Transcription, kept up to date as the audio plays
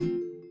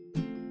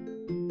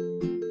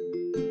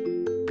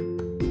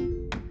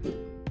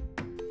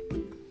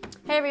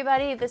Hey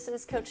everybody, this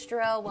is Coach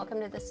Darrell.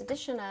 Welcome to this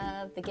edition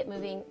of the Get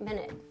Moving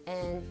Minute.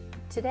 And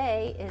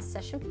today is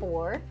session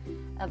 4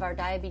 of our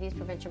diabetes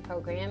prevention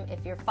program.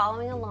 If you're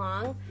following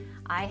along,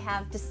 I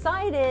have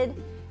decided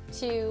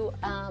to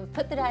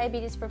put the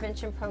diabetes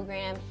prevention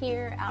program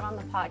here out on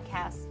the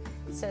podcast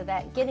so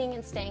that getting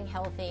and staying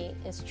healthy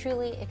is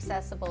truly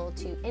accessible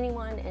to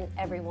anyone and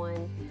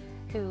everyone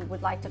who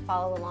would like to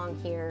follow along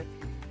here.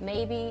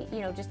 Maybe,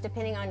 just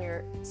depending on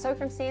your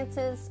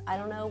circumstances, I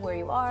don't know where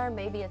you are,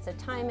 maybe it's a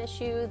time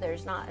issue,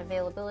 there's not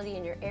availability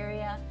in your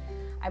area.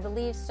 I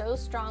believe so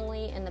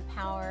strongly in the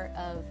power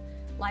of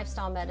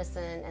lifestyle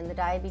medicine and the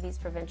diabetes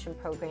prevention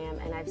program,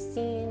 and I've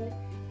seen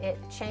it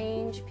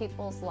change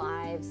people's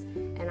lives,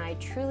 and I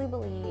truly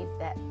believe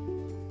that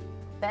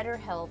better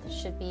health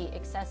should be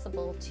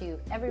accessible to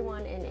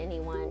everyone and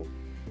anyone.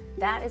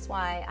 That is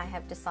why I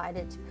have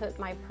decided to put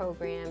my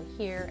program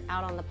here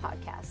out on the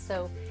podcast.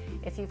 So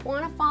if you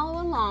want to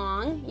follow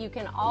along, you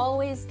can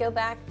always go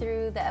back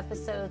through the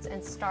episodes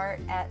and start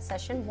at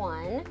session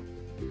 1.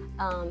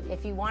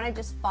 If you want to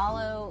just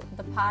follow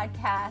the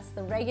podcast,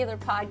 the regular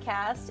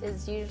podcast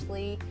is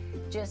usually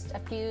just a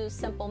few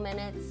simple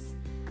minutes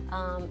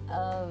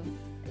of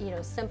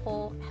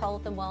simple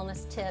health and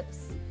wellness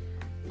tips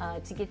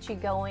to get you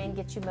going,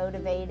 get you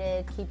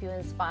motivated, keep you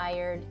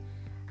inspired.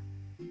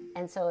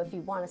 And so if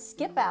you want to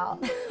skip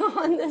out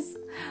on this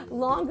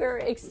longer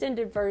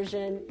extended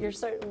version, you're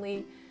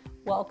certainly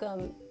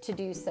welcome to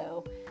do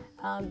so.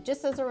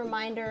 Just as a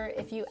reminder,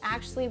 if you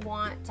actually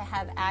want to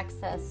have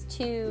access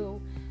to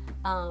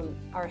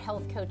our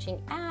health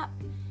coaching app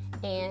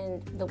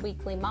and the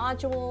weekly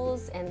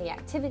modules and the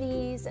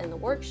activities and the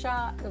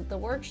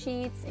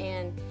worksheets,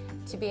 and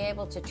to be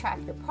able to track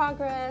your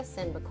progress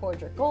and record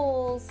your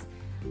goals,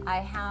 I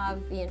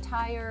have the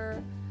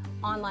entire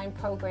online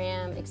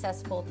program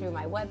accessible through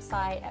my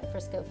website at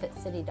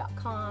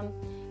friscofitcity.com.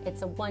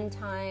 It's a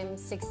one-time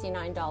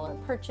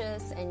 $69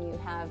 purchase, and you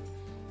have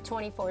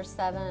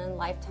 24/7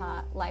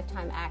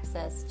 lifetime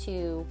access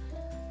to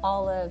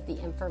all of the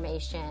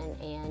information,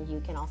 and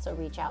you can also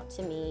reach out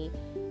to me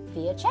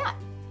via chat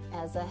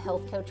as a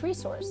health coach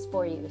resource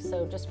for you.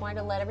 So just wanted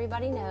to let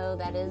everybody know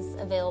that is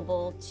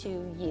available to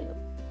you.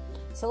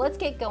 So let's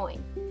get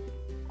going.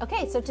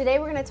 Okay, so today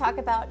we're going to talk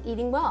about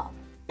eating well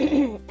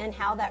and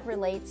how that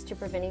relates to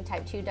preventing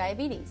type 2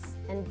 diabetes.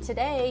 And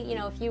today,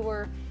 if you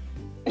were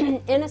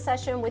in a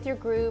session with your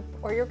group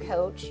or your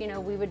coach,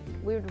 we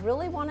would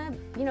really want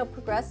to,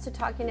 progress to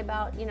talking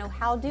about,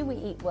 how do we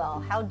eat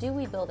well? How do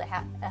we build a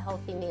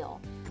healthy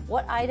meal?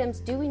 What items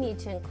do we need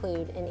to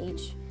include in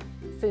each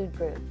food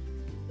group?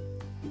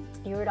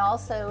 You would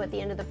also, at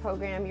the end of the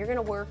program, you're going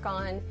to work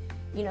on,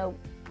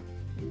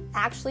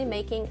 actually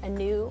making a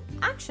new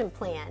action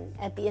plan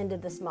at the end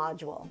of this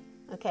module.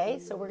 Okay,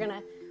 so we're going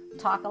to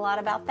talk a lot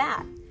about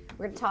that.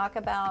 We're going to talk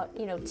about,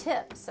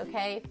 tips,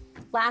 okay?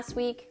 Last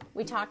week,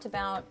 we talked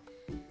about,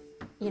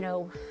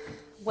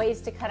 ways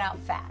to cut out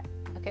fat,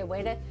 okay?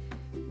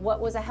 What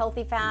was a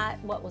healthy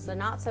fat, what was a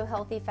not so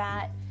healthy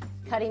fat,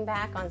 cutting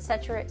back on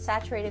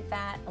saturated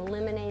fat,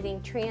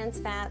 eliminating trans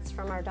fats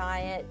from our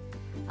diet.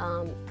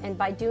 And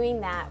by doing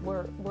that,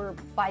 we're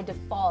by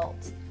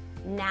default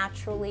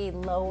naturally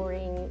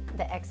lowering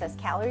the excess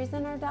calories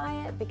in our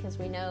diet, because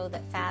we know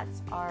that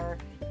fats are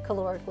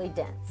calorically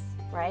dense,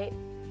 right?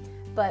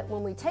 But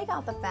when we take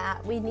out the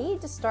fat, we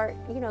need to start,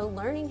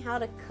 learning how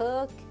to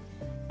cook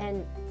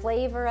and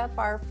flavor up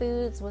our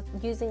foods with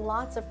using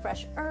lots of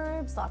fresh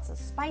herbs, lots of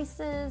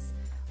spices,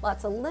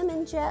 lots of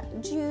lemon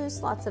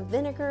juice, lots of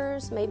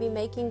vinegars, maybe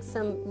making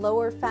some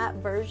lower fat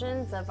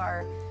versions of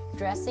our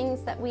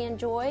dressings that we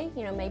enjoy,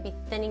 maybe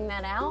thinning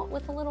that out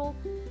with a little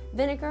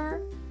vinegar.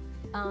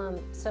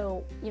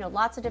 So,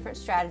 lots of different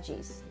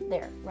strategies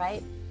there,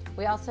 right?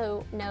 We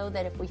also know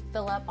that if we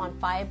fill up on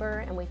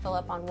fiber and we fill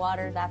up on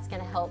water, that's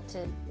going to help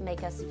to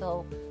make us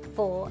feel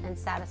full and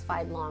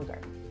satisfied longer.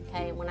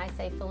 Okay, when I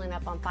say filling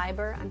up on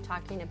fiber, I'm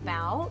talking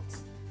about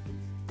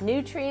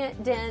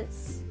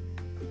nutrient-dense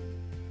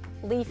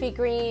leafy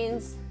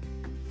greens,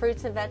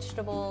 fruits and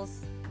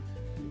vegetables,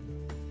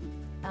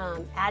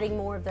 adding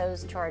more of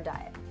those to our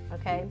diet,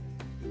 okay?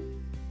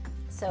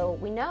 So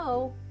we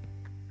know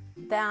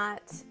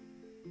that,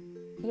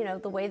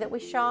 the way that we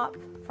shop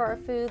for our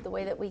food, the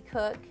way that we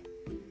cook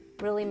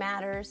really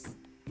matters.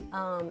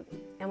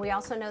 And we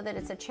also know that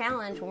it's a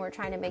challenge when we're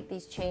trying to make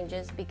these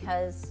changes,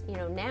 because,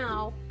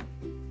 now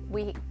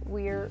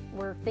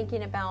we're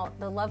thinking about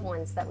the loved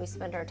ones that we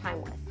spend our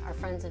time with, our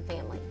friends and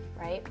family,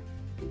 right?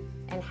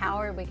 And how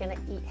are we going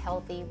to eat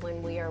healthy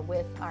when we are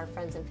with our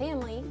friends and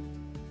family?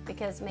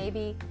 Because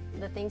maybe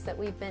the things that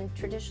we've been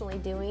traditionally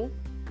doing,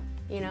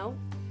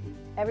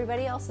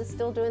 everybody else is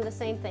still doing the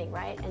same thing,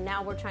 right? And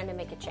now we're trying to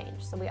make a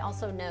change. So we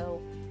also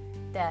know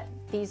that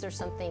these are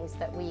some things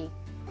that we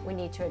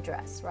need to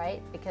address,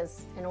 right?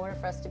 Because in order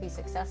for us to be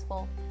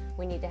successful,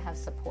 we need to have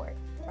support,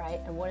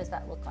 right? And what does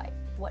that look like?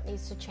 What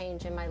needs to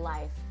change in my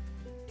life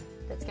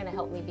that's going to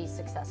help me be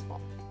successful?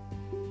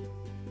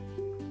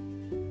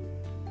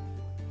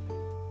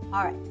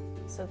 All right,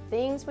 so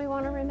things we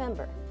want to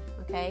remember,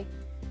 okay?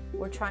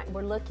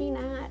 we're looking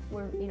at,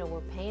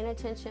 we're paying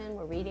attention,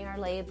 we're reading our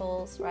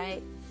labels,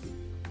 right?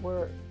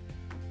 We're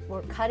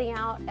cutting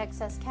out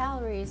excess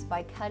calories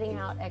by cutting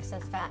out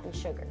excess fat and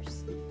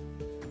sugars,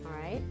 all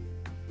right?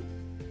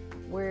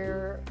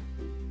 We're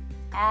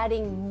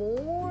adding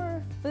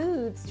more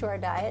foods to our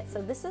diet.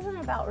 So this isn't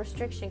about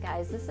restriction,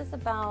 guys. This is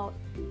about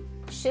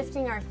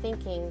shifting our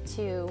thinking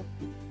to,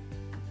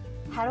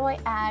 how do I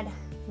add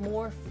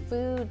more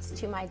foods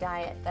to my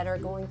diet that are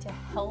going to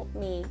help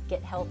me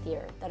get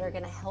healthier, that are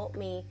going to help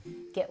me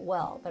get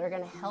well, that are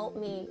going to help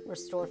me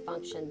restore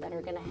function, that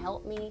are going to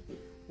help me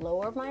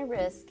lower my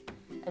risk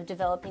of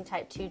developing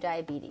type 2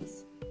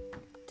 diabetes?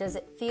 Does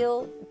it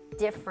feel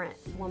different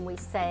when we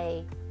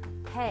say,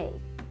 hey,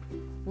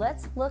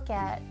 let's look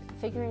at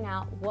figuring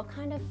out what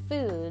kind of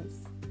foods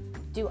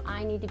do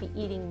I need to be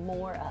eating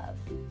more of?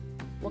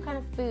 What kind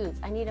of foods?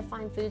 I need to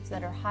find foods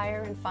that are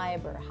higher in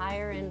fiber,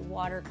 higher in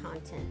water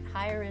content,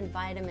 higher in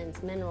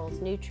vitamins,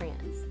 minerals,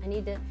 nutrients. I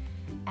need to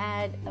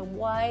add a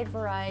wide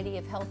variety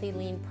of healthy,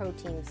 lean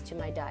proteins to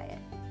my diet,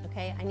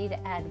 okay? I need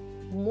to add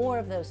more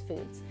of those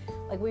foods.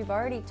 Like we've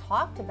already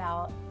talked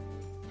about,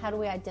 how do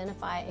we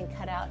identify and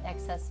cut out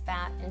excess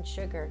fat and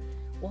sugar?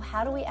 Well,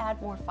 how do we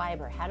add more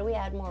fiber? How do we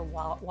add more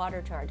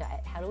water to our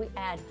diet? How do we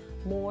add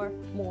more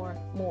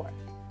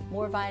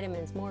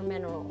vitamins, more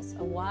minerals,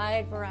 a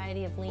wide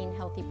variety of lean,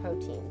 healthy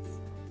proteins?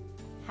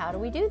 How do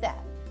we do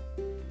that?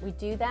 We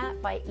do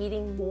that by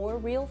eating more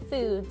real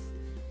foods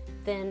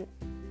than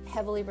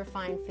heavily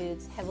refined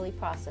foods, heavily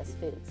processed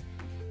foods.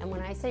 And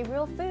when I say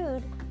real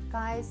food,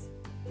 guys,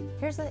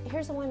 here's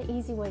the one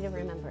easy way to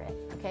remember it,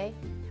 okay?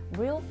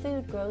 Real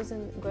food grows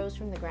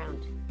from the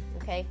ground,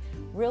 okay?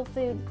 Real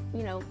food,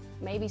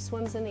 maybe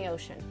swims in the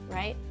ocean,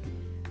 right?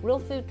 Real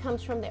food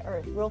comes from the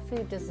earth. Real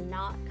food does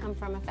not come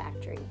from a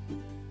factory.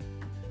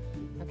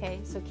 Okay,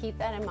 so keep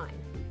that in mind.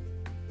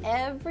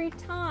 Every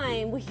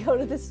time we go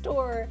to the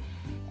store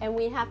and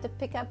we have to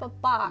pick up a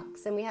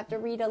box and we have to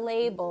read a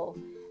label,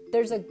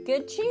 there's a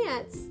good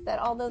chance that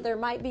although there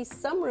might be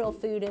some real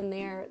food in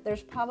there,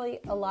 there's probably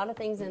a lot of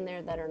things in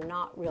there that are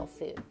not real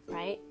food,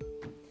 right?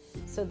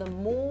 So the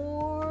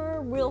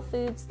more real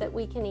foods that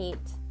we can eat,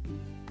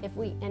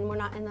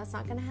 and that's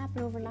not going to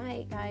happen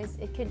overnight, guys.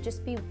 It could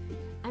just be,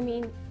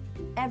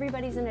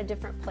 everybody's in a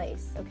different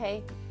place,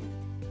 okay?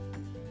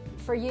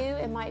 For you,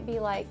 it might be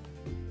like,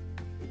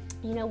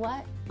 you know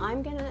what?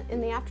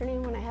 In the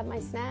afternoon when I have my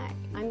snack,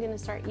 I'm going to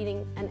start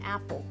eating an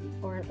apple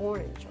or an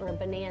orange or a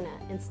banana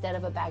instead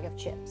of a bag of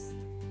chips.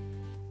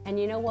 And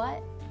you know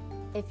what?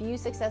 If you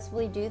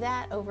successfully do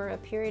that over a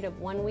period of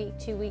 1 week,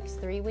 2 weeks,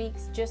 3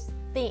 weeks, just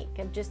think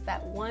of just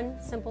that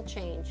one simple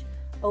change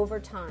over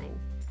time.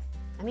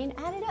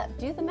 Add it up,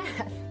 do the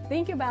math.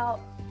 Think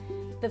about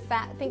the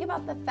fat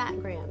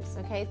grams,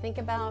 okay? Think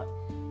about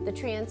the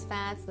trans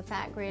fats, the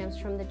fat grams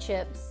from the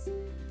chips.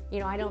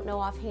 I don't know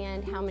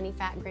offhand how many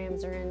fat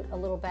grams are in a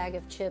little bag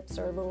of chips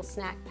or a little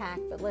snack pack,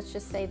 but let's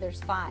just say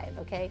there's 5,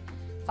 okay?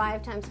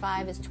 5 times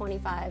 5 is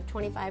 25.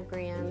 25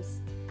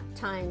 grams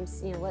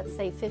times, let's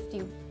say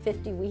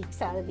 50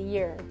 weeks out of the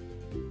year.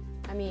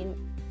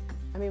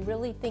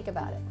 Really think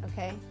about it,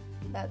 okay?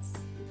 That's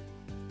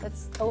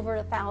over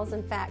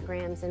 1,000 fat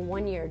grams in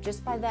 1 year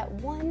just by that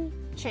one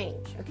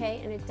change,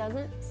 okay? And it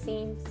doesn't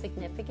seem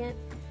significant,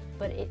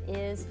 but it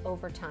is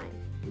over time.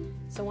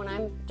 So when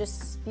I'm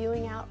just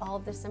spewing out all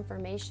of this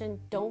information,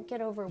 don't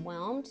get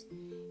overwhelmed.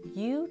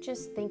 You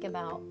just think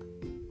about,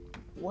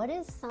 what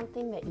is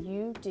something that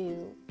you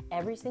do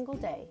every single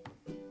day,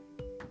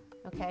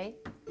 okay?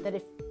 That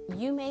if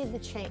you made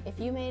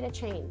a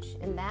change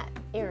in that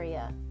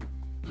area,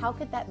 how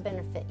could that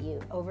benefit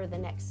you over the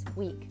next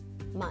week,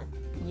 month,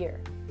 year?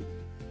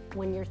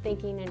 When you're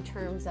thinking in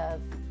terms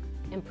of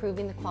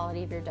improving the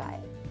quality of your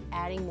diet,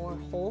 adding more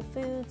whole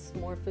foods,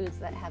 more foods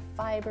that have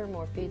fiber,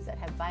 more foods that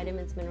have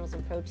vitamins, minerals,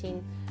 and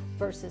protein,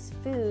 versus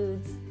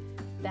foods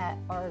that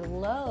are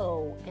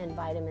low in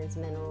vitamins,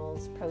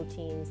 minerals,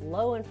 proteins,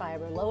 low in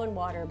fiber, low in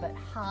water, but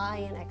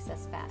high in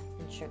excess fat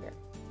and sugar.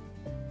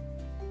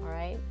 All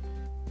right?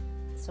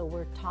 So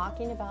we're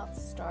talking about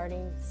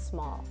starting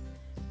small.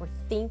 We're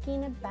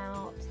thinking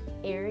about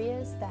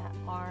areas that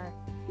are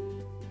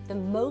the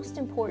most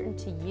important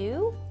to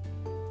you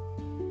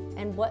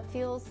and what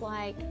feels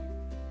like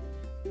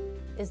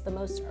is the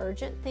most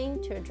urgent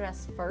thing to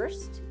address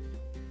first,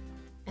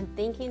 and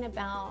thinking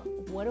about,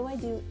 what do I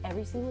do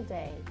every single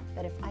day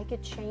that if I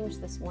could change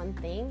this one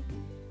thing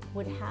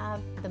would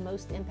have the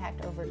most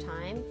impact over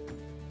time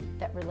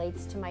that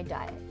relates to my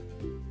diet.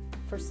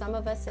 For some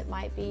of us, it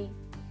might be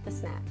the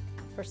snack.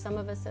 For some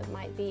of us, it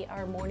might be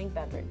our morning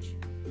beverage.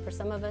 For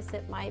some of us,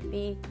 it might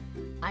be,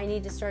 I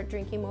need to start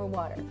drinking more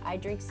water. I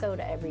drink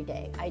soda every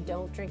day. I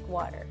don't drink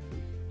water.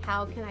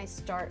 How can I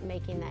start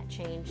making that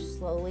change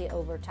slowly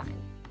over time?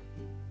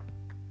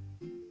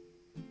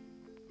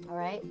 All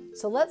right,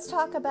 so let's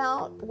talk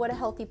about what a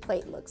healthy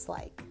plate looks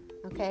like,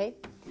 okay?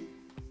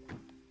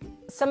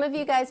 Some of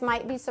you guys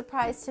might be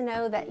surprised to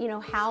know that,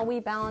 how we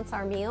balance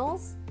our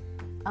meals,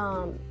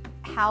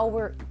 how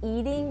we're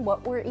eating,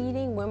 what we're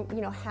eating, when,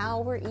 how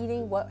we're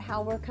eating,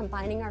 how we're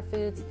combining our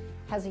foods,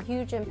 has a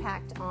huge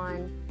impact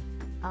on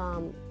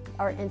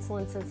our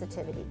insulin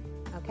sensitivity,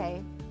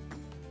 okay?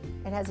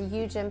 It has a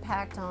huge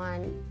impact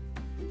on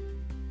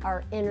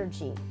our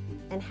energy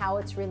and how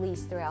it's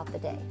released throughout the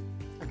day,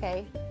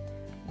 okay?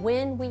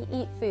 When we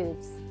eat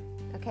foods,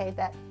 okay,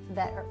 that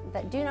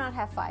do not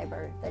have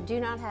fiber, that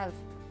do not have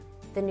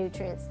the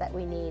nutrients that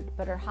we need,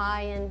 but are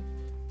high in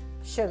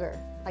sugar,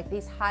 like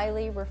these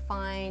highly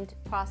refined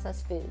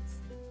processed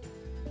foods,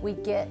 we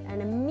get an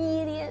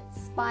immediate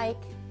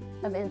spike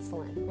of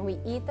insulin. When we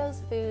eat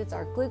those foods,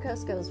 our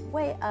glucose goes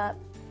way up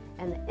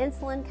and the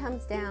insulin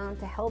comes down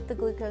to help the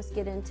glucose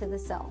get into the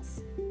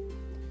cells.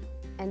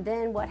 And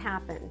then what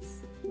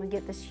happens? We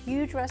get this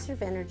huge rush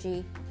of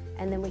energy,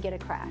 and then we get a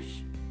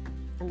crash.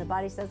 And the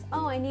body says,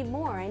 oh, I need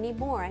more, I need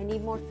more, I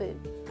need more food,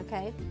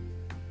 okay?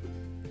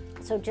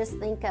 So just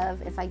think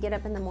of if I get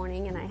up in the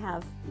morning and I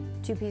have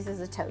 2 pieces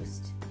of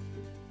toast,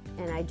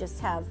 and I just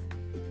have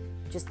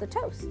just the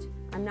toast.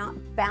 I'm not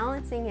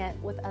balancing it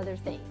with other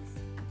things,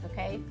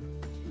 okay?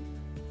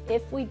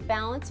 If we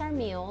balance our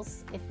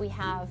meals, if we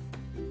have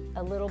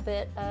a little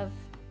bit of,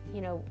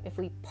 if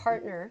we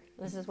partner,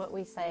 this is what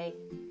we say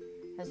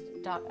as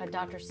a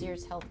Dr.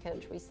 Sears health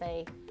coach, we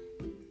say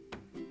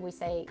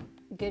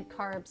good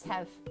carbs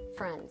have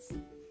friends.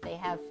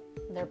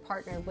 They're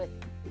partnered with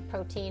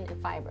protein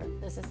and fiber.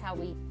 This is how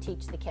we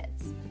teach the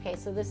kids. Okay,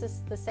 so this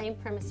is the same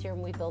premise here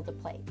when we build a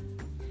plate.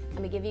 I'm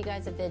gonna give you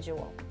guys a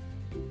visual.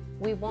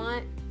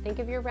 Think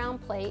of your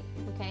round plate,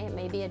 okay? It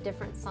may be a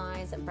different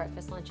size at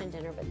breakfast, lunch, and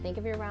dinner, but think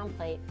of your round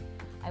plate.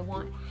 I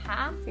want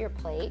half your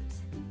plate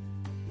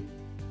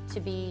to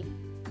be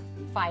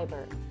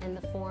fiber in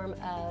the form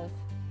of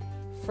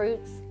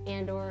fruits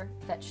and or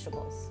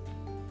vegetables,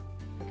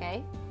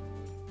 okay?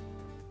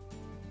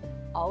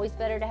 Always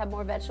better to have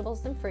more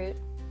vegetables than fruit,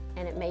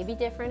 and it may be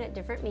different at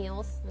different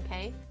meals,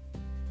 okay?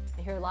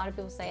 I hear a lot of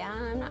people say,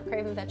 I'm not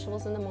craving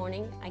vegetables in the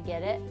morning. I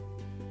get it,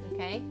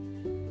 okay?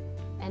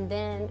 And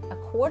then a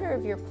quarter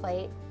of your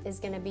plate is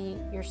gonna be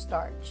your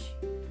starch,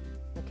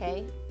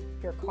 okay?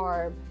 Your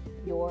carb,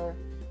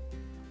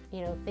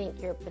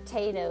 think your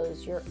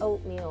potatoes, your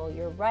oatmeal,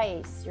 your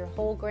rice, your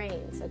whole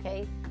grains,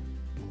 okay?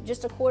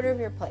 Just a quarter of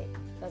your plate.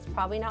 That's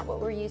probably not what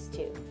we're used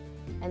to.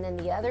 And then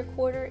the other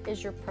quarter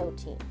is your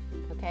protein,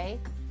 okay?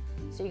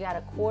 So you got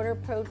a quarter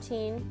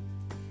protein,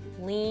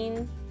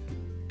 lean,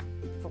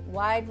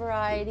 wide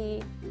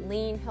variety,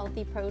 lean,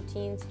 healthy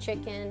proteins,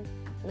 chicken,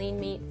 lean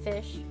meat,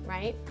 fish,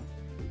 right?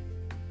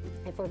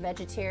 If we're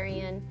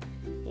vegetarian,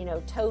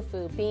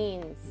 tofu,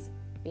 beans.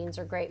 Beans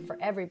are great for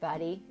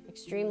everybody.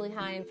 Extremely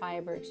high in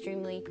fiber,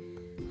 extremely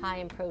high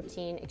in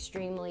protein,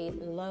 extremely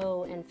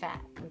low in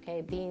fat,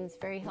 okay? Beans,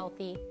 very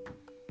healthy,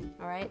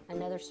 all right?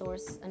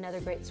 Another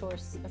great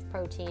source of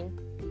protein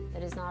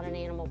that is not an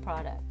animal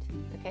product,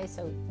 okay?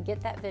 So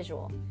get that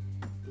visual.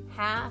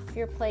 Half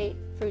your plate,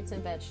 fruits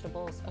and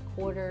vegetables, a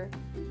quarter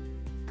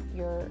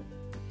your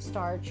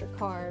starch, your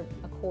carb,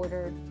 a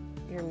quarter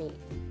your meat,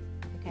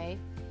 okay?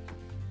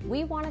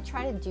 We want to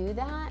try to do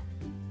that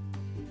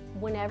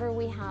whenever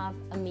we have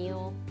a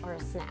meal or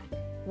a snack.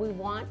 We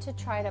want to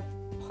try to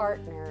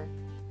partner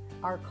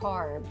our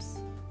carbs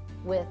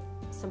with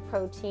some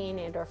protein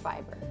and or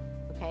fiber,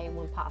 okay,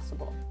 when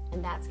possible.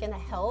 And that's going to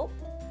help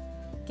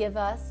give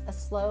us a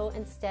slow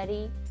and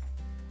steady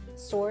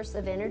source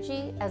of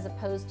energy as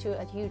opposed to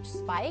a huge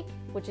spike,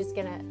 which is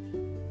going to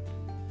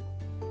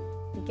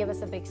give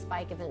us a big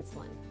spike of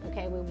insulin,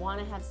 okay? We want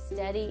to have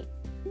steady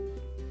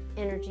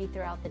energy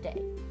throughout the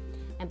day.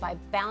 And by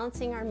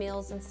balancing our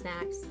meals and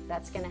snacks,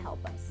 that's going to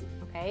help us,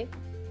 okay?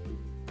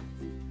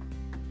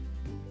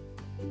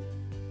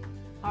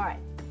 All right.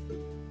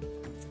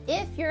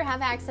 If you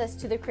have access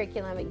to the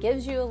curriculum, it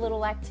gives you a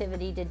little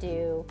activity to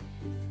do.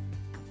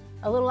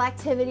 A little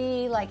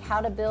activity like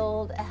how to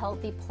build a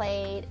healthy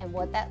plate and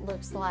what that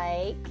looks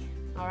like,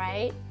 all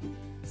right?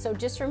 So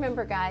just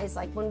remember, guys,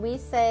 like when we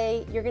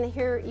say,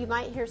 you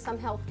might hear some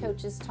health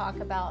coaches talk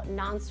about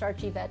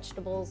non-starchy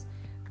vegetables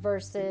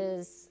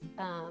versus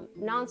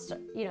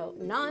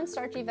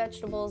non-starchy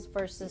vegetables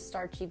versus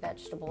starchy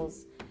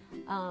vegetables.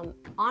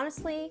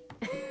 Honestly,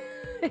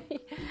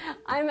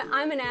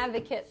 I'm an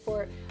advocate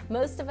for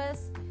most of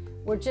us.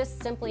 We're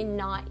just simply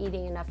not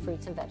eating enough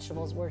fruits and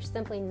vegetables. We're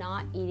simply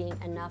not eating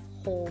enough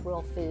whole,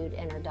 real food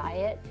in our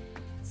diet.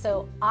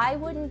 So I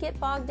wouldn't get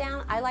bogged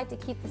down. I like to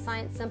keep the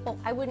science simple.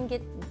 I wouldn't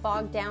get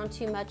bogged down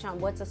too much on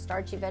what's a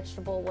starchy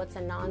vegetable, what's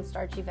a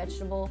non-starchy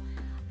vegetable.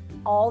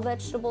 All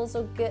vegetables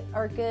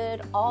are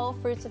good. All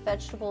fruits and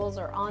vegetables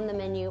are on the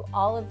menu.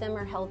 All of them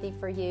are healthy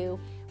for you.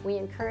 We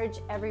encourage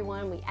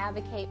everyone. We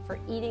advocate for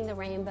eating the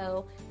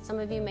rainbow. Some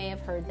of you may have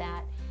heard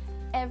that.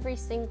 Every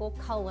single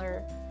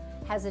color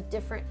has a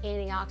different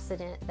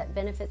antioxidant that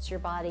benefits your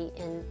body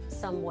in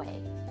some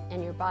way.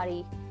 And your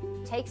body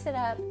takes it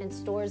up and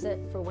stores it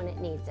for when it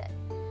needs it.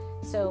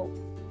 So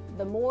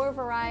the more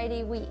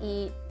variety we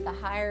eat, the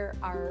higher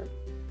our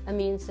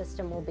immune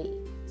system will be.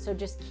 So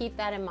just keep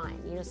that in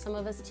mind. Some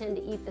of us tend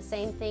to eat the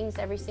same things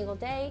every single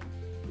day.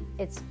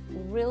 It's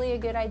really a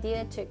good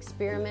idea to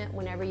experiment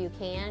whenever you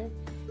can.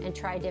 and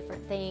try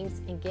different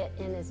things and get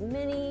in as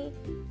many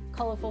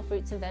colorful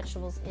fruits and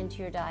vegetables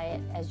into your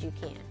diet as you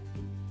can.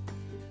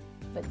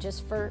 But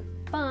just for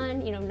fun,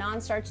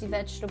 non-starchy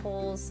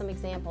vegetables, some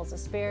examples: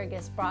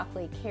 asparagus,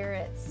 broccoli,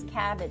 carrots,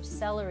 cabbage,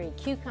 celery,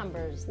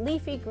 cucumbers,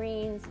 leafy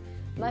greens,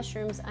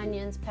 mushrooms,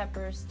 onions,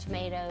 peppers,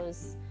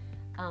 tomatoes.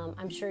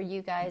 I'm sure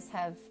you guys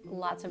have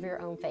lots of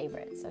your own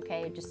favorites,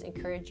 okay? Just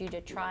encourage you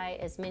to try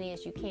as many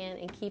as you can,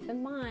 and keep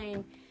in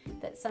mind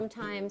that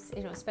sometimes,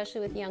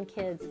 especially with young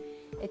kids,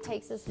 it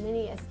takes as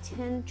many as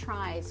 10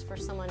 tries for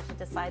someone to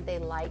decide they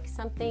like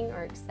something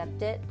or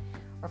accept it,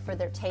 or for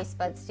their taste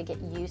buds to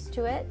get used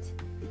to it.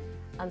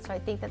 So I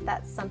think that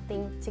that's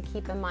something to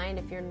keep in mind.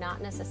 If you're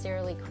not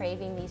necessarily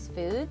craving these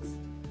foods,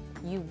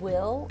 you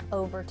will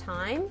over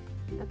time,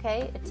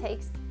 okay?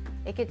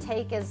 It could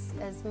take as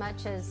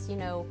much as,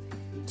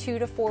 2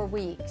 to 4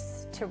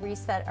 weeks to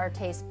reset our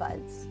taste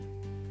buds.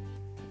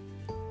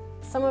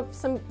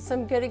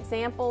 Some good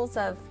examples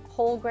of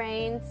whole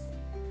grains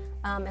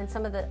and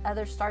some of the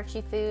other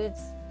starchy foods: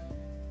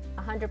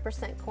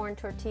 100% corn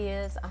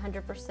tortillas,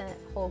 100%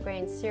 whole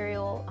grain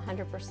cereal,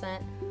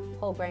 100%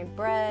 whole grain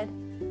bread,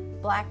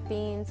 black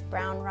beans,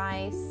 brown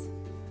rice,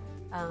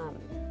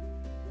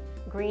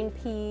 green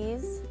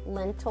peas,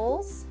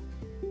 lentils,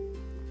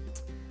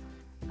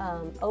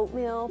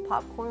 oatmeal,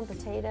 popcorn,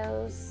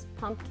 potatoes,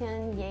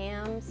 pumpkin,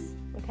 yams.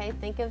 Okay,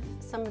 think of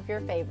some of your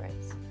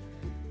favorites.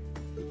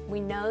 We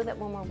know that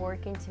when we're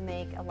working to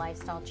make a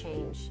lifestyle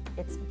change,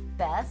 it's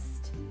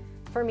best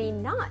for me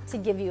not to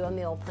give you a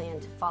meal plan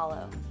to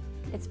follow.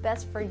 It's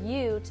best for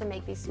you to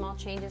make these small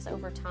changes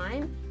over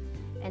time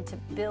and to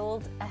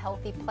build a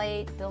healthy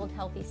plate, build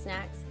healthy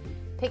snacks,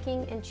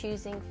 picking and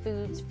choosing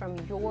foods from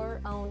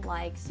your own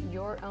likes,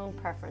 your own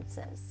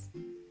preferences.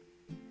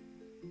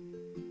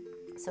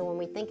 So when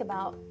we think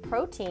about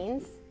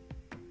proteins,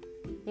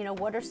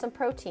 what are some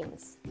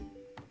proteins?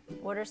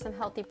 What are some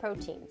healthy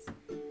proteins?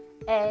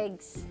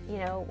 Eggs,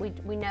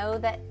 we know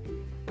that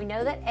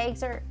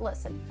eggs are,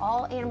 listen,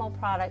 all animal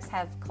products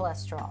have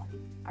cholesterol.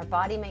 Our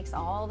body makes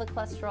all the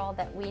cholesterol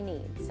that we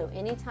need. So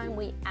anytime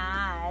we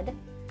add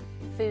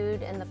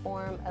food in the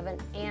form of an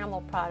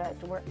animal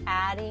product, we're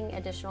adding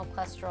additional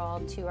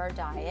cholesterol to our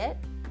diet.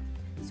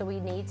 So we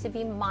need to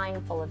be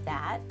mindful of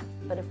that.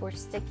 But if we're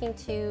sticking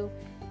to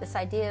this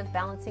idea of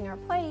balancing our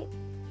plate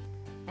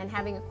and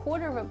having a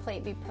quarter of a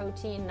plate be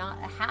protein, not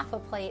a half a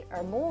plate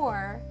or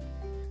more,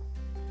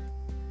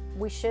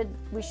 we should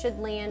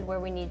land where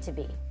we need to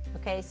be.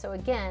 Okay, so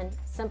again,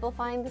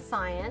 simplifying the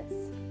science.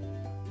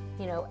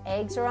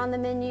 Eggs are on the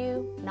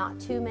menu, not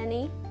too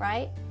many,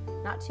 right?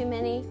 Not too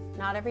many,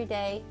 not every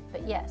day,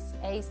 but yes,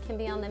 eggs can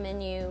be on the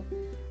menu.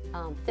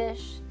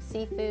 Fish,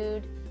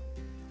 seafood,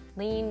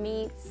 lean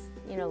meats,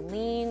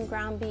 lean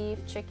ground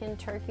beef, chicken,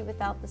 turkey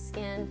without the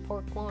skin,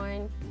 pork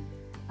loin.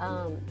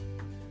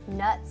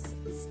 Nuts,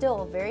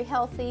 still very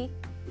healthy,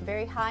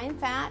 very high in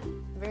fat,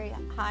 very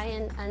high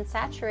in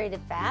unsaturated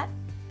fat,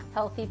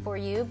 healthy for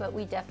you, but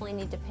we definitely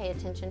need to pay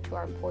attention to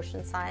our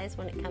portion size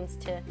when it comes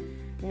to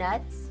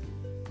nuts.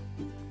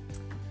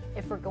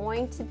 If we're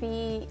going to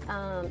be,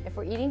 if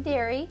we're eating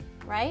dairy,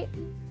 right,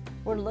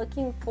 we're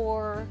looking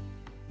for,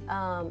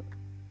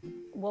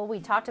 we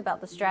talked about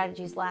the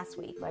strategies last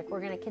week. Like,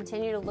 we're going to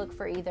continue to look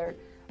for either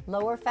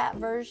lower fat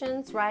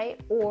versions,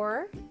 right,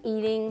 or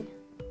eating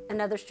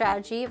another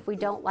strategy. If we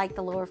don't like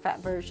the lower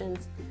fat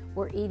versions,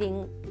 we're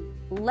eating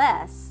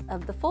less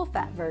of the full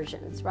fat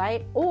versions,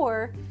 right?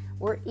 Or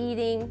we're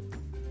eating,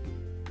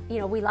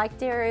 we like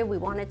dairy, we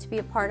want it to be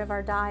a part of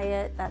our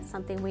diet, that's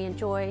something we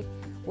enjoy.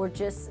 We're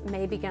just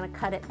maybe going to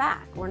cut it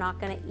back. We're not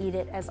going to eat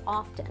it as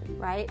often,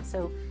 right?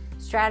 So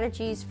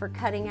strategies for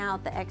cutting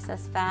out the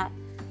excess fat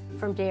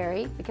from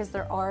dairy, because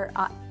there are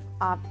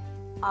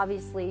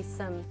obviously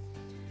some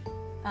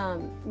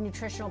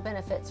nutritional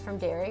benefits from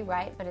dairy,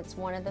 right? But it's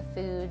one of the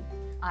food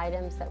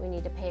items that we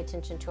need to pay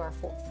attention to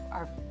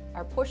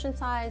our portion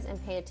size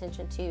and pay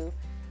attention to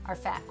our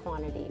fat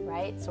quantity,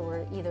 right? So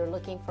we're either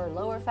looking for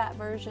lower fat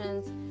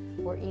versions,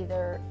 we're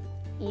either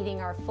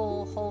eating our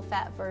full whole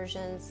fat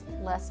versions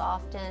less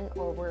often,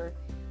 or we're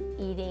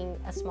eating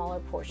a smaller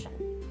portion,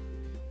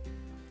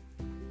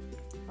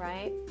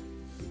 right?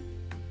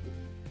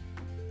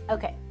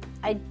 Okay,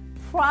 I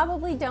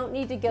probably don't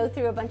need to go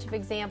through a bunch of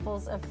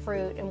examples of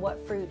fruit and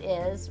what fruit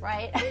is,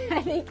 right?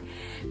 I think,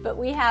 but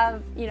we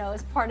have,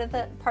 as part of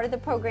the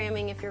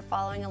programming, if you're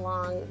following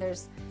along,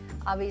 there's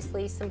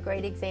obviously some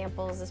great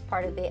examples as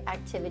part of the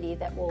activity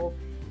that we'll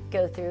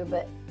go through,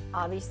 but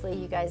obviously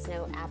you guys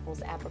know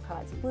apples,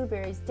 apricots,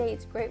 blueberries,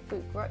 dates,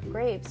 grapefruit,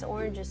 grapes,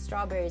 oranges,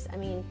 strawberries. I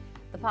mean,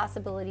 the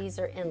possibilities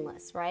are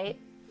endless, right?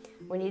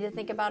 We need to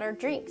think about our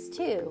drinks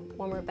too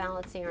when we're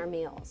balancing our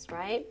meals,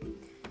 right?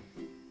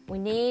 We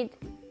need,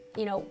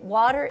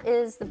 water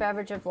is the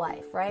beverage of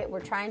life, right? We're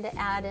trying to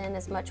add in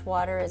as much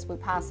water as we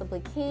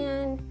possibly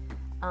can.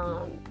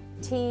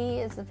 Tea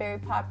is a very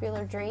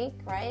popular drink,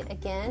 right?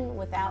 Again,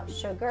 without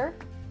sugar,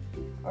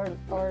 or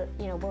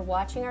we're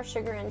watching our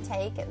sugar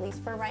intake, at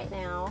least for right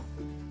now,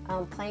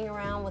 playing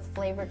around with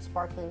flavored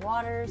sparkling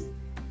waters,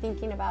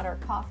 thinking about our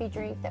coffee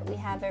drink that we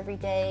have every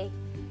day,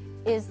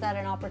 is that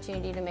an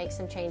opportunity to make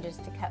some changes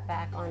to cut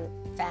back on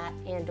fat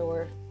and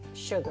or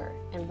sugar?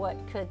 And what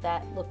could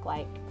that look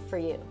like for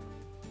you?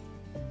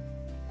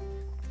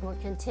 We're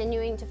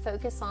continuing to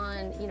focus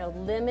on,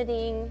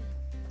 limiting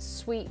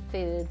sweet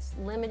foods,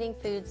 limiting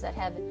foods that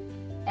have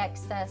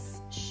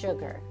excess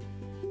sugar,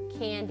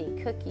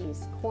 candy,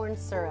 cookies, corn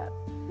syrup,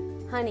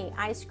 honey,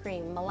 ice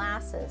cream,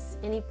 molasses,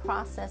 any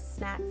processed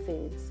snack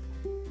foods,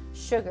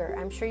 sugar.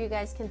 I'm sure you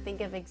guys can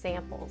think of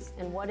examples.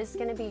 And what is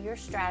going to be your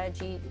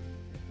strategy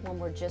when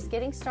we're just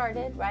getting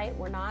started, right?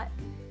 We're not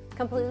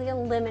completely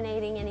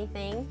eliminating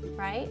anything,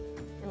 right?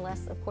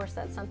 Unless, of course,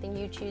 that's something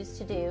you choose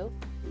to do.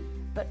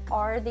 But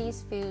are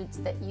these foods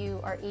that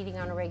you are eating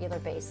on a regular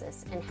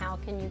basis? And how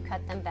can you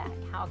cut them back?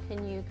 How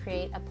can you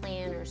create a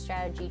plan or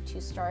strategy to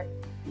start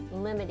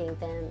limiting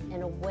them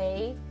in a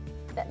way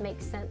that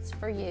makes sense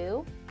for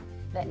you,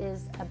 that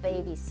is a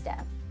baby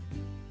step?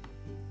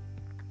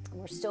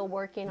 We're still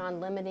working on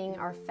limiting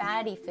our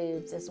fatty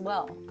foods as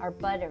well, our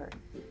butter,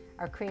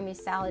 our creamy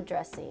salad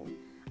dressing,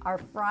 our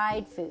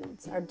fried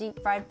foods, our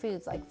deep fried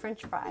foods like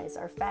French fries,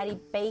 our fatty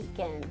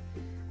bacon,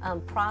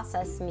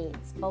 processed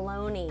meats,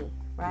 bologna,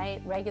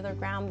 right? Regular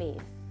ground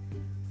beef,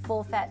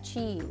 full fat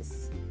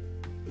cheese,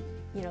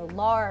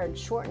 lard,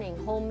 shortening,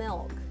 whole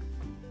milk.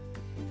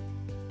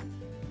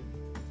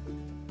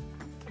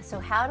 So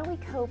how do we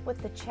cope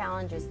with the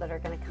challenges that are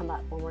going to come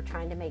up when we're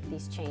trying to make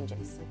these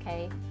changes,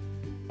 okay?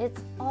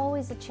 It's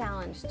always a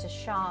challenge to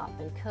shop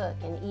and cook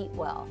and eat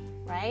well,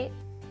 right?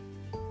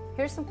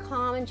 Here's some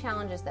common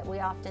challenges that we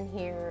often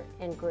hear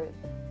in group.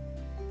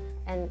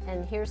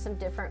 And here's some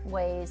different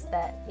ways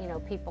that,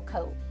 people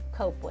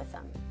cope with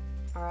them,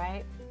 all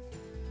right?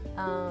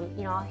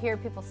 I'll hear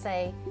people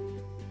say,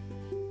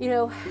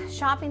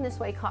 shopping this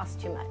way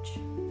costs too much,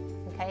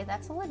 okay?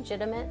 That's a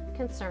legitimate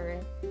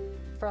concern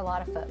for a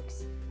lot of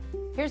folks.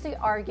 Here's the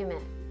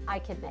argument I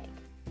could make.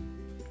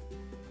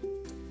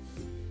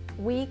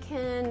 We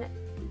can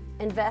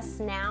invest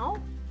now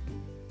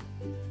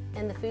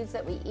in the foods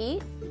that we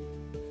eat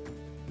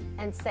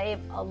and save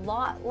a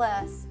lot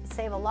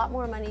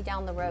more money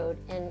down the road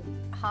in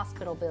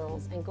hospital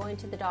bills and going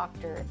to the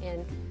doctor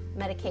and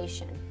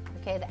medication.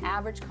 Okay, the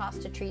average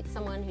cost to treat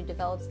someone who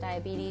develops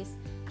diabetes,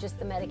 just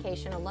the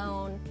medication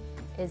alone,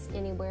 is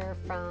anywhere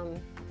from,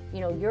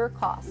 your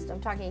cost, I'm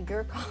talking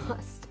your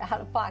cost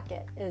out of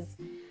pocket, is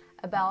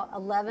about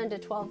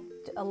 $11,000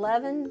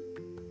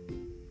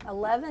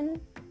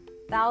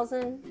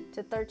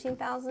 to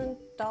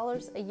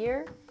 $13,000 a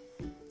year.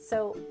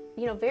 So,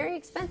 very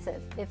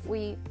expensive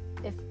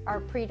if our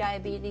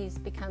pre-diabetes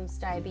becomes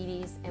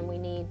diabetes and we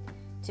need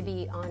to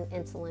be on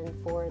insulin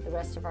for the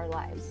rest of our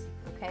lives,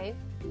 okay?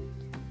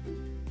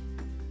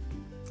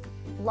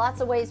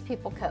 Lots of ways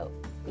people cope.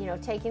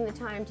 Taking the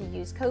time to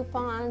use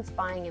coupons,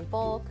 buying in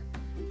bulk,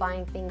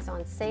 buying things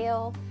on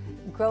sale,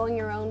 growing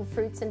your own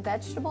fruits and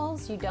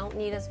vegetables. You don't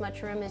need as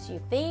much room as you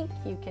think.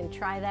 You can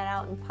try that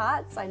out in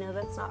pots. I know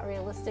that's not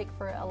realistic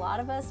for a lot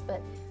of us,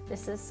 but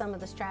this is some of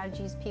the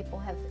strategies people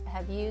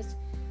have used.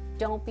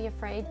 Don't be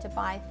afraid to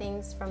buy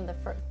things from the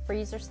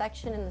freezer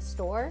section in the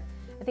store.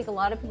 I think a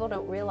lot of people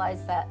don't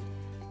realize that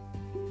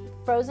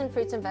frozen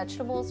fruits and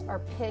vegetables are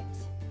picked,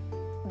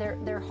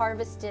 they're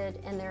harvested,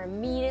 and they're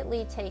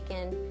immediately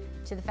taken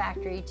to the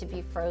factory to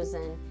be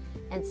frozen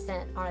and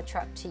sent on a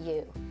truck to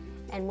you.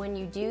 And when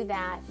you do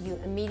that, you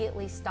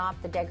immediately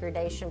stop the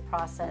degradation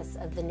process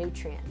of the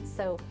nutrients.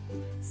 So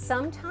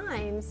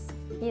sometimes,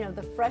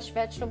 the fresh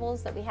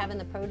vegetables that we have in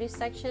the produce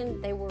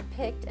section, they were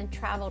picked and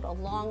traveled a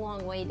long,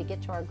 long way to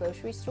get to our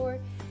grocery store.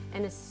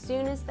 And as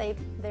soon as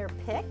they're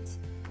picked,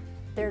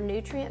 their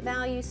nutrient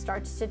value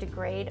starts to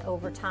degrade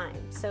over time.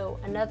 So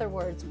in other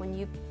words, when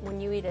you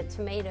eat a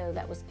tomato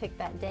that was picked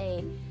that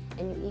day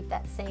and you eat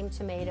that same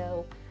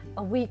tomato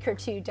a week or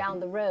two down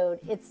the road,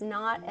 it's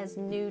not as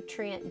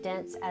nutrient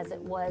dense as it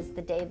was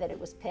the day that it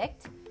was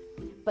picked.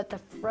 But the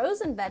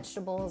frozen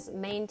vegetables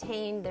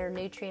maintain their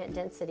nutrient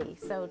density.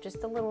 So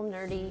just a little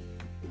nerdy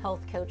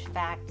health coach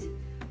fact.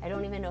 I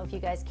don't even know if you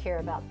guys care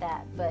about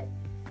that, but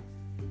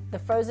the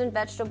frozen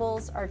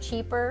vegetables are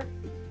cheaper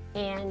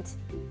and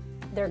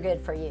they're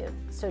good for you.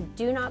 So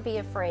do not be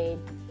afraid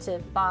to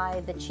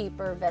buy the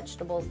cheaper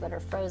vegetables that are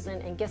frozen.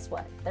 And guess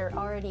what?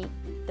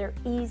 They're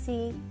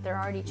easy,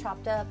 they're already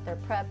chopped up, they're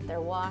prepped,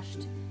 they're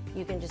washed.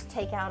 You can just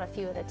take out a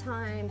few at a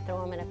time, throw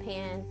them in a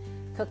pan,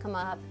 cook them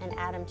up, and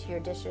add them to your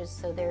dishes.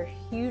 So they're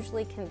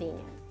hugely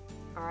convenient,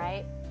 all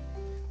right?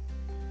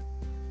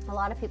 A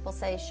lot of people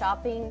say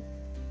shopping,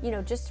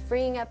 just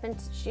freeing up and,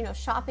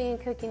 shopping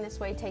and cooking this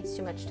way takes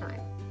too much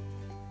time.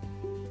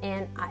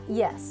 And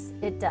yes,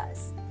 it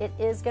does. It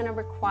is going to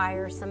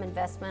require some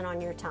investment on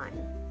your time,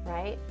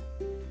 right?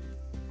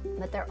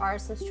 But there are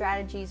some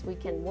strategies we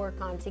can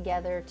work on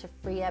together to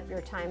free up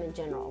your time in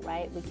general,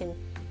 right? We can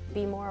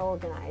be more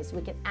organized.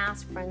 We can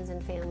ask friends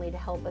and family to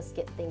help us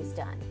get things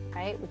done,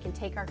 right? We can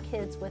take our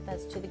kids with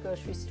us to the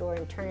grocery store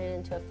and turn it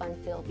into a fun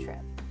field trip,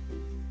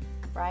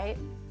 right?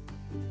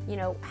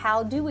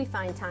 How do we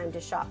find time to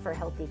shop for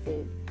healthy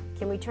food?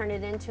 Can we turn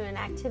it into an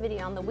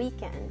activity on the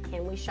weekend?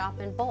 Can we shop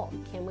in bulk?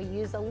 Can we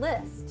use a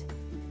list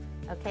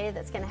okay,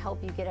 that's going to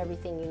help you get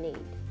everything you need.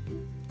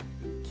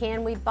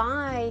 Can we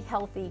buy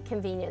healthy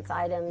convenience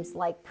items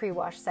like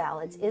pre-washed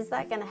salads? Is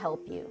that going to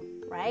help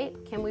you, right?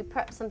 Can we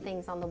prep some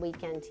things on the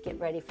weekend to get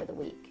ready for the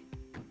week?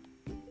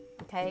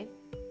 Okay?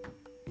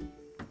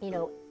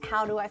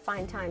 How do I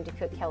find time to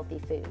cook healthy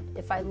food?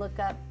 If I look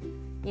up,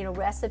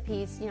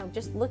 recipes,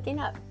 just looking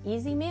up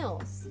easy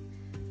meals,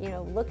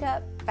 look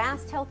up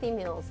fast healthy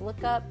meals,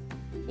 look up,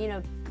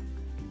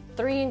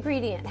 3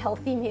 ingredient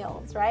healthy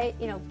meals, right?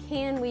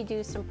 Can we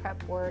do some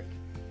prep work,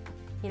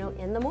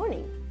 in the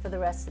morning for the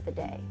rest of the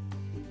day?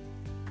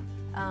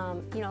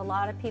 A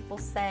lot of people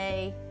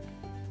say,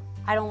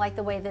 I don't like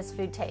the way this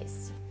food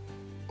tastes,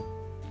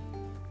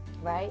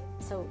 right?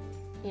 So,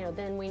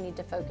 then we need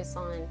to focus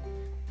on,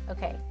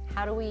 okay,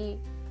 how do we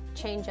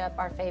change up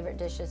our favorite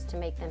dishes to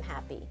make them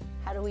happy?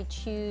 How do we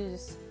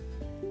choose,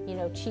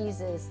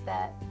 cheeses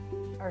that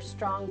are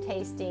strong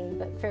tasting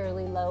but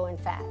fairly low in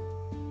fat,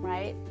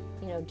 right?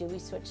 Do we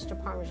switch to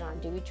Parmesan?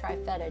 Do we try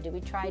feta? Do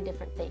we try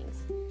different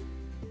things?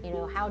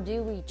 How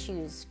do we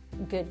choose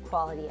good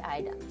quality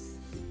items?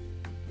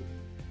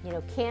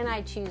 Can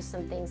I choose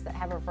some things that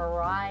have a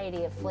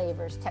variety of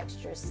flavors,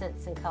 textures,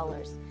 scents, and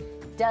colors?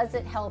 Does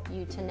it help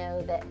you to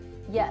know that,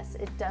 yes,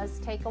 it does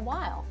take a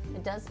while.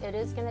 It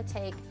is going to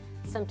take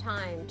some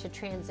time to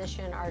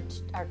transition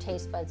our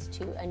taste buds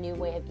to a new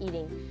way of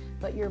eating,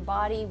 but your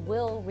body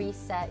will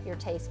reset your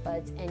taste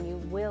buds and you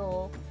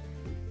will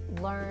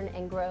learn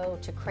and grow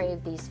to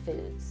crave these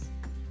foods.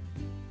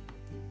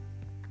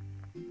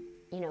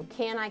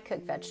 Can I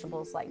cook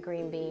vegetables like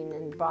green bean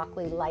and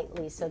broccoli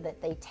lightly so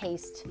that they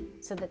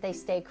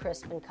stay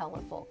crisp and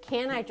colorful?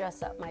 Can I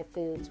dress up my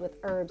foods with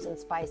herbs and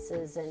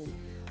spices and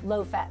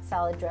low-fat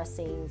salad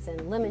dressings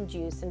and lemon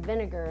juice and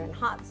vinegar and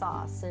hot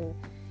sauce? And,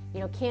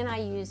 can I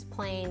use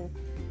plain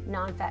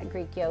non-fat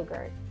Greek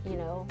yogurt,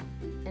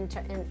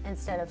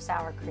 instead of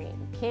sour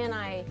cream? Can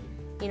I,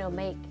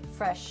 make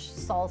fresh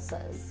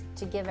salsas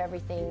to give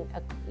everything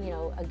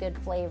a good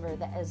flavor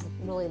that is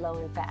really low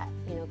in fat?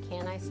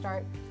 Can I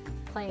start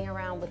playing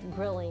around with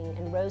grilling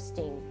and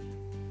roasting?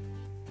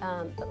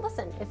 But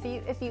listen,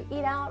 if you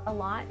eat out a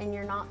lot and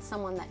you're not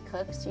someone that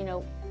cooks,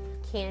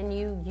 can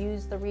you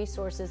use the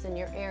resources in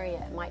your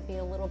area? It might be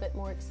a little bit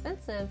more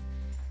expensive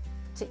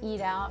to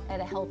eat out at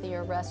a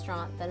healthier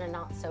restaurant than a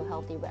not so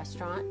healthy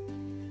restaurant.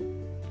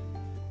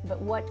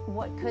 But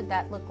what could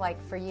that look like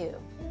for you?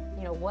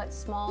 What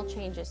small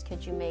changes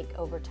could you make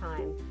over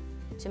time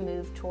to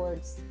move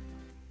towards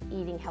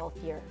eating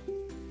healthier?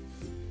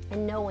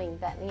 And knowing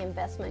that the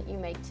investment you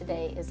make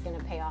today is going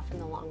to pay off in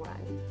the long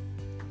run.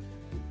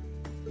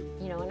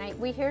 And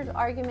we hear the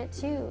argument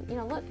too,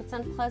 look, it's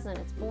unpleasant,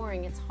 it's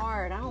boring, it's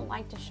hard, I don't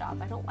like to shop,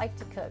 I don't like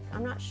to cook,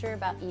 I'm not sure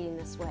about eating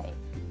this way.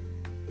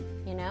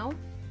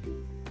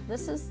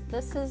 This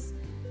is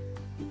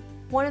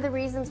one of the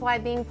reasons why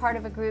being part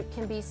of a group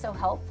can be so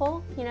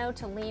helpful,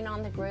 to lean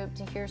on the group,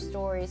 to hear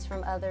stories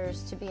from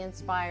others, to be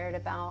inspired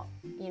about,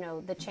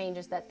 the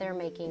changes that they're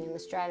making and the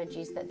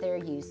strategies that they're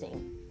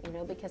using,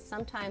 because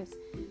sometimes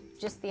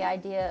just the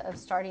idea of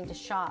starting to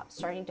shop,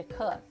 starting to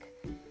cook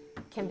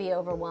can be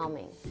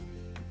overwhelming.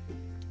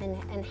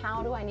 And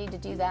how do I need to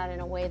do that in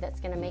a way that's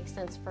going to make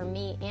sense for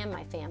me and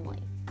my family?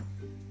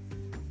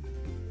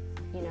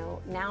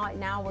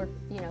 Now we're,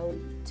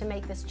 to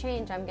make this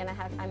change, I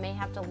may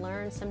have to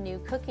learn some new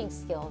cooking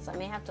skills. I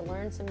may have to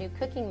learn some new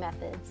cooking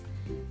methods.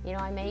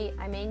 I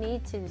may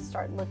need to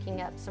start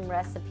looking up some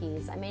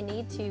recipes. I may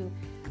need to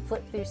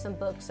flip through some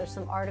books or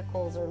some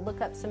articles or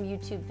look up some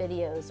YouTube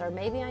videos, or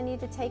maybe I need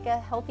to take a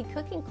healthy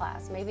cooking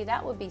class. Maybe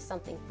that would be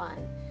something fun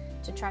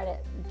to try to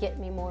get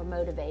me more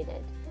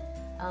motivated.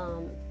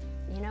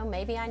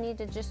 Maybe I need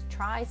to just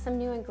try some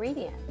new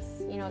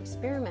ingredients,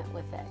 experiment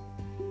with it.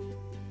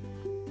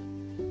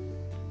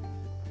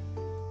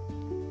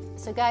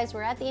 So guys,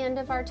 we're at the end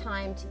of our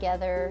time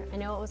together. I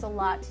know it was a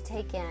lot to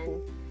take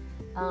in.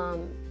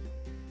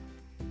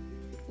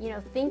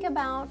 Think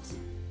about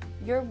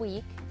your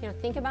week.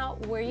 Think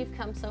about where you've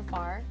come so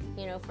far,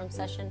 from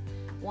session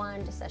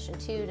 1 to session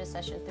 2 to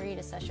session 3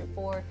 to session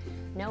 4,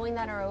 knowing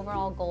that our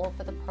overall goal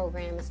for the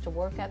program is to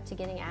work up to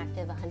getting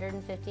active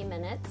 150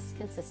 minutes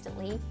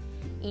consistently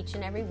each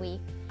and every week,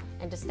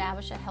 and to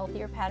establish a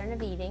healthier pattern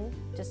of eating,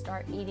 to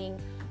start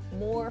eating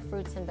more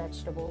fruits and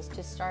vegetables,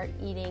 to start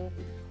eating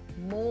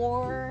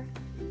more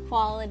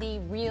quality,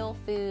 real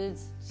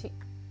foods,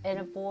 and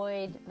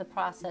avoid the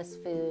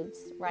processed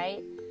foods,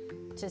 right?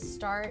 To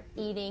start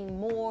eating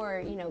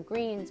more,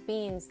 greens,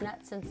 beans,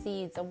 nuts, and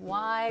seeds, a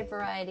wide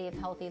variety of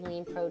healthy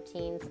lean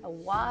proteins, a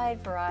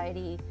wide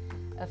variety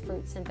of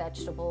fruits and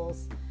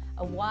vegetables,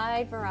 a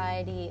wide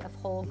variety of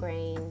whole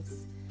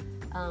grains.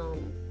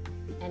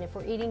 And if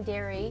we're eating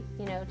dairy,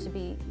 to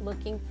be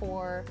looking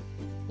for,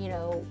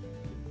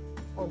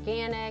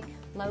 organic,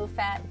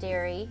 low-fat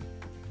dairy.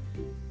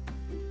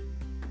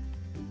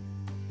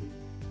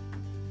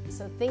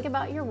 So think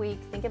about your week,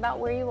 think about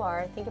where you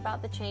are, think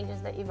about the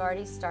changes that you've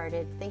already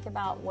started, think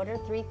about what are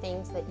 3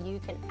 things that you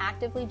can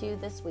actively do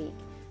this week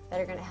that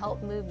are going to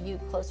help move you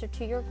closer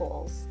to your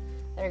goals,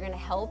 that are going to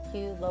help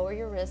you lower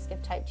your risk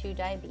of type 2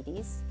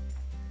 diabetes.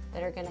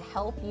 that are going to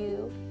help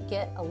you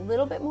get a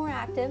little bit more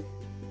active,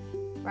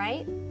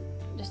 right?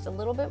 Just a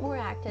little bit more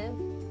active.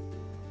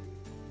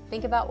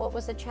 Think about what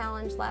was a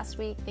challenge last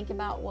week. Think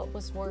about what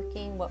was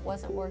working, what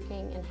wasn't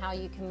working, and how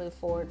you can move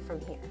forward from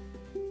here.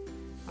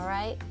 All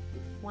right?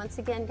 Once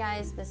again,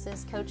 guys, this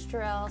is Coach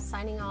Jarrell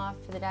signing off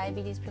for the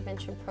Diabetes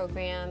Prevention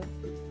Program,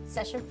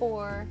 Session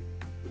 4.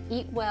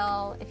 Eat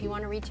well. If you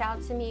want to reach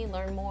out to me,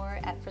 learn more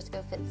at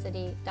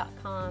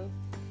friscofitcity.com.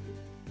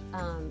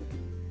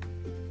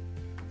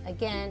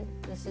 Again,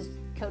 this is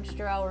Coach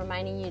Jarrell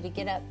reminding you to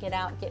get up, get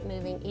out, get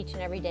moving each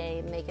and every day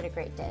and make it a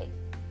great day.